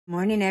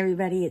Morning,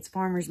 everybody. It's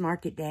Farmers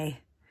Market Day.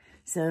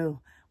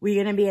 So we're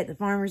going to be at the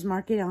Farmers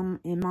Market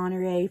in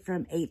Monterey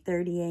from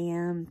 8:30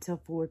 a.m.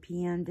 till 4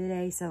 p.m.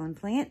 today selling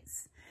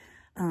plants.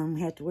 We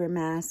have to wear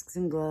masks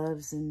and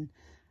gloves and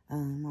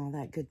all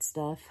that good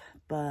stuff.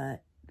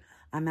 But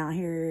I'm out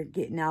here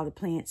getting all the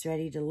plants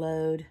ready to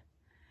load,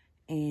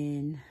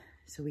 and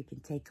so we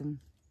can take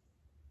them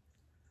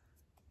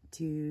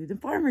to the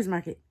Farmers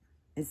Market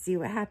and see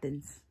what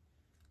happens.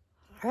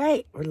 All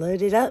right, we're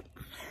loaded up.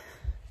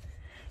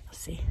 Let's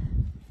see.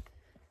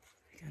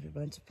 We got a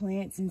bunch of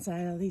plants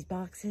inside all these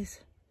boxes.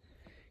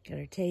 Got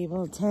our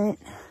table, tent,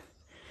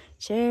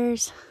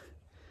 chairs.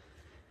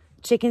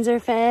 Chickens are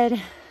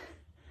fed.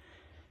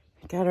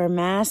 Got our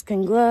mask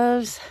and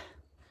gloves.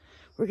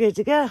 We're good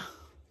to go.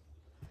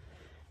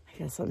 I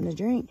got something to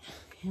drink.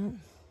 Yeah.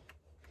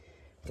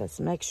 Got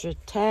some extra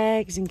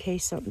tags in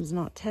case something's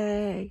not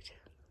tagged.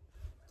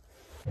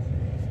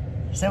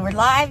 So we're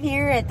live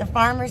here at the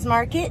Farmers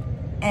Market,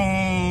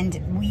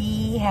 and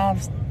we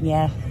have, we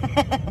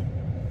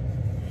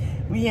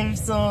have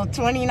sold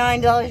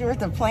 $29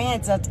 worth of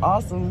plants. That's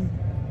awesome.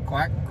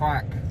 Quack,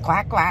 quack.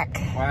 Quack, quack.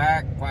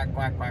 Quack, quack,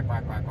 quack, quack,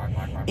 quack, quack,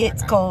 quack, quack.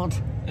 It's cold.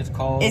 It's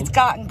cold. It's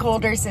gotten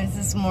colder since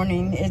this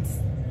morning.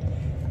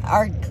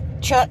 Our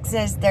truck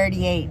says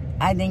 38.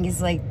 I think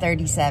it's like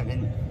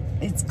 37.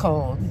 It's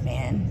cold,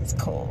 man. It's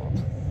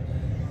cold.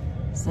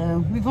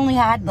 So we've only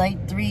had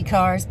like 3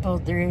 cars pull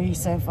through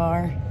so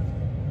far.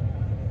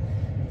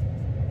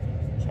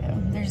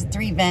 So there's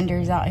 3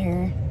 vendors out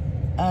here.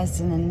 Us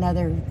and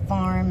another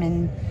farm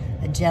and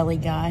a jelly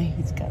guy.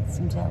 He's got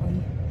some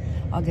jelly.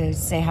 I'll go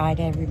say hi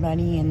to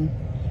everybody and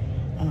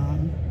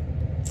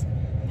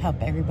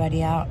help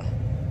everybody out.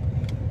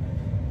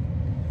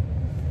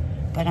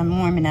 But I'm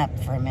warming up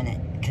for a minute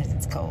because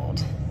it's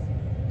cold.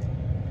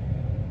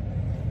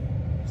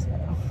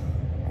 So,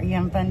 are you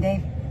having fun,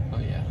 Dave? Oh,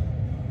 yeah.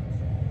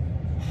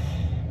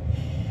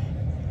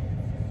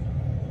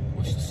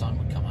 Wish the sun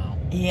would come out.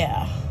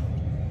 Yeah.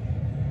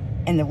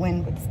 And the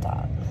wind would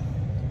stop.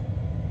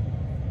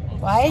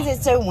 Why is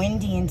it so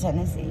windy in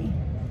Tennessee?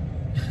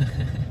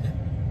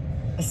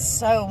 It's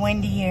so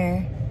windy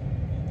here.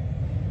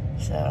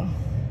 So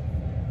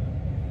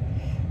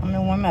I'm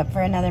gonna warm up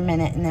for another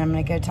minute, and then I'm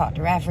gonna go talk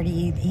to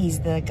Rafferty. He's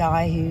the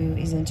guy who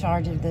is in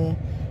charge of the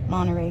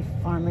Monterey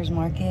Farmers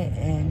Market,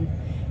 and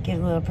get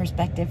a little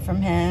perspective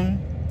from him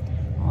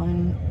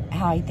on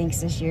how he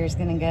thinks this year is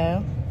gonna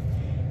go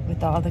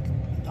with all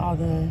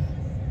the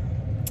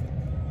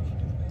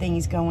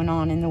things going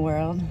on in the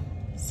world.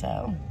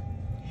 So,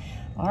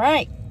 all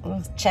right,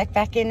 we'll check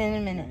back in a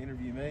minute.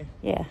 Interview me?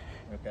 Yeah.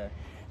 Okay.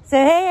 So,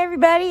 hey,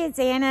 everybody, it's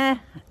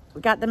Anna.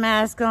 We got the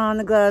mask on,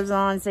 the gloves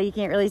on, so you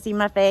can't really see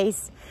my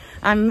face.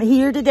 I'm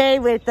here today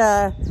with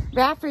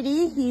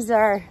Rafferty. He's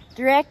our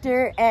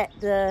director at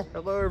the...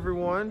 Hello,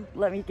 everyone.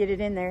 Let me get it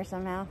in there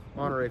somehow.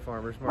 Monterey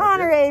Farmers Market.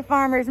 Monterey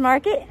Farmers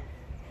Market.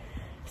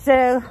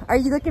 So, are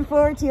you looking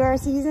forward to our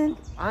season?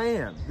 I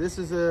am. This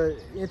is an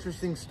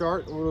interesting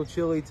start. A little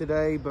chilly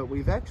today, but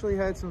we've actually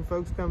had some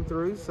folks come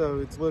through, so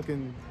it's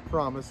looking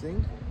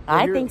promising.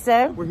 I think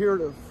so. We're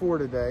here at 4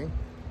 today,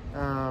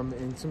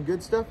 and some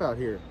good stuff out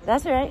here.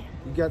 That's right.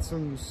 You got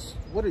some...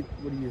 What do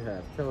you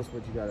have? Tell us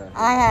what you got out here.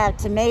 I have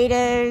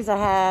tomatoes. I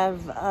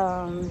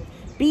have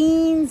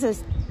beans,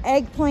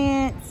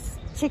 eggplants,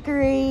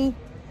 chicory.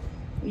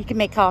 You can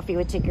make coffee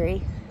with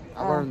chicory.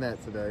 I learned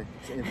that today.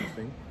 It's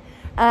interesting.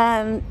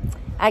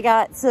 I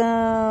got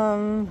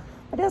some,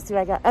 what else do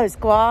I got? Oh,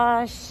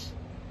 squash.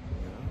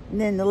 And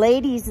then the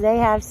ladies, they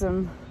have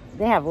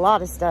a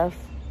lot of stuff.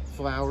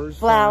 Flowers,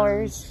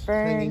 ferns,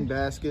 hanging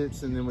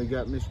baskets, and then we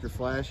got Mr.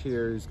 Flash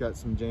here who's got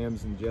some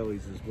jams and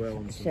jellies as well,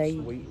 and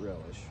some sweet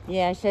relish.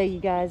 Yeah, I'll show you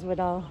guys what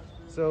all.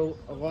 So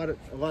a lot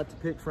to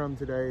pick from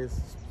today,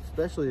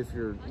 especially if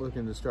you're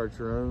looking to start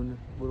your own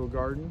little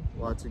garden.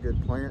 Lots of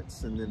good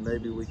plants, and then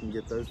maybe we can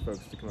get those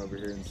folks to come over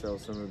here and sell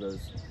some of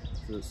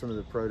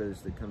the produce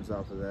that comes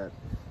off of that.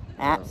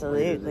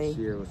 Absolutely. Later this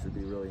year, which would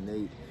be really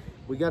neat.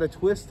 We got a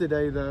twist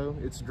today, though.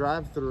 It's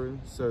drive-through,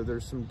 so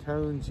there's some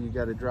cones you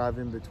got to drive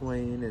in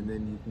between, and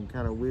then you can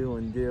kind of wheel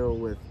and deal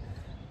with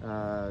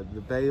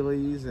the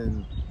Baileys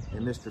and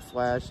Mr.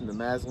 Flash and the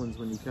Maslins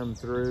when you come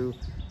through.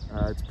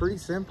 It's pretty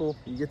simple.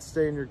 You get to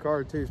stay in your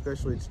car too,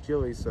 especially it's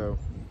chilly, so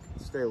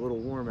stay a little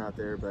warm out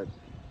there. But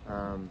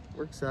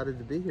we're excited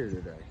to be here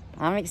today.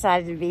 I'm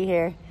excited to be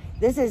here.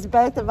 This is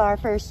both of our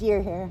first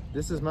year here.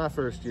 This is my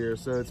first year,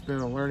 so it's been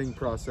a learning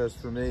process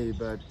for me,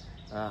 but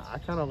I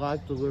kind of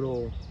like the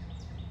little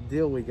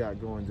deal we got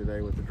going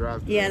today with the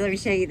drive-thru. Yeah, let me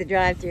show you the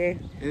drive-thru.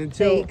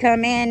 So you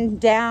come in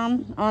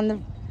down on the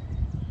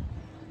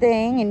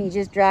thing, and you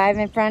just drive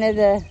in front of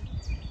the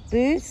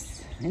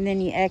booths, and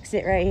then you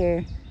exit right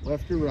here.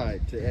 Left or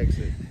right to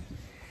exit.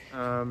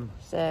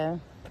 So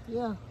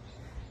yeah.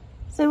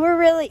 So we're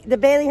really, the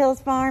Bailey Hills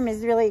Farm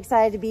is really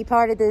excited to be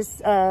part of this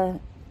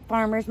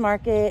farmers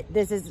market.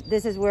 This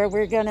is where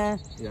we're gonna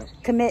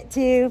commit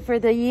to for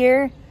the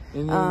year.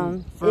 And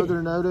then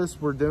further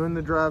notice, we're doing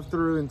the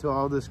drive-through until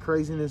all this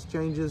craziness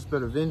changes,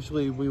 but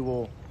eventually we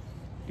will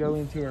go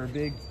into our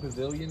big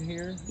pavilion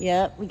here.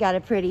 Yep, we got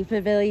a pretty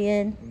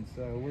pavilion. And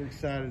so we're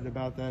excited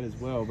about that as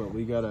well, but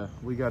we gotta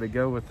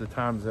go with the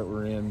times that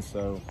we're in.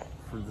 So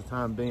for the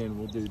time being,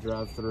 we'll do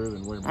drive-through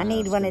and wear masks. I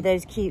need one of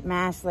those cute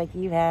masks like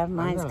you have.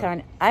 Mine's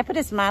kind of, I put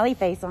a smiley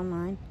face on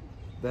mine.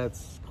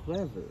 That's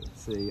clever.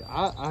 See,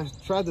 I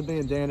tried the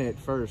bandana at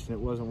first and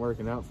it wasn't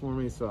working out for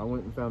me, so I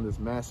went and found this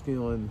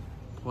masculine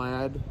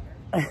plaid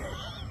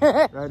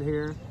right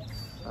here.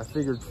 I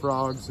figured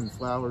frogs and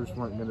flowers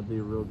weren't going to be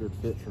a real good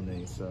fit for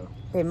me, so.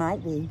 They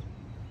might be.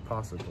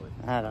 Possibly.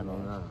 I don't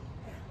know.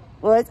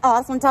 Well, it's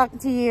awesome talking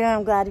to you.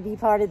 I'm glad to be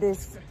part of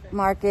this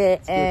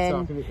market,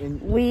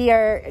 and we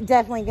are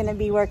definitely going to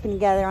be working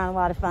together on a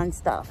lot of fun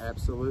stuff.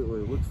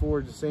 Absolutely. Look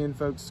forward to seeing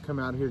folks come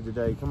out here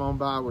today. Come on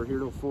by. We're here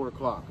till 4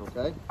 o'clock,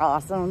 okay?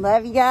 Awesome.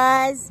 Love you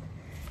guys.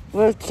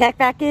 We'll check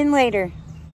back in later.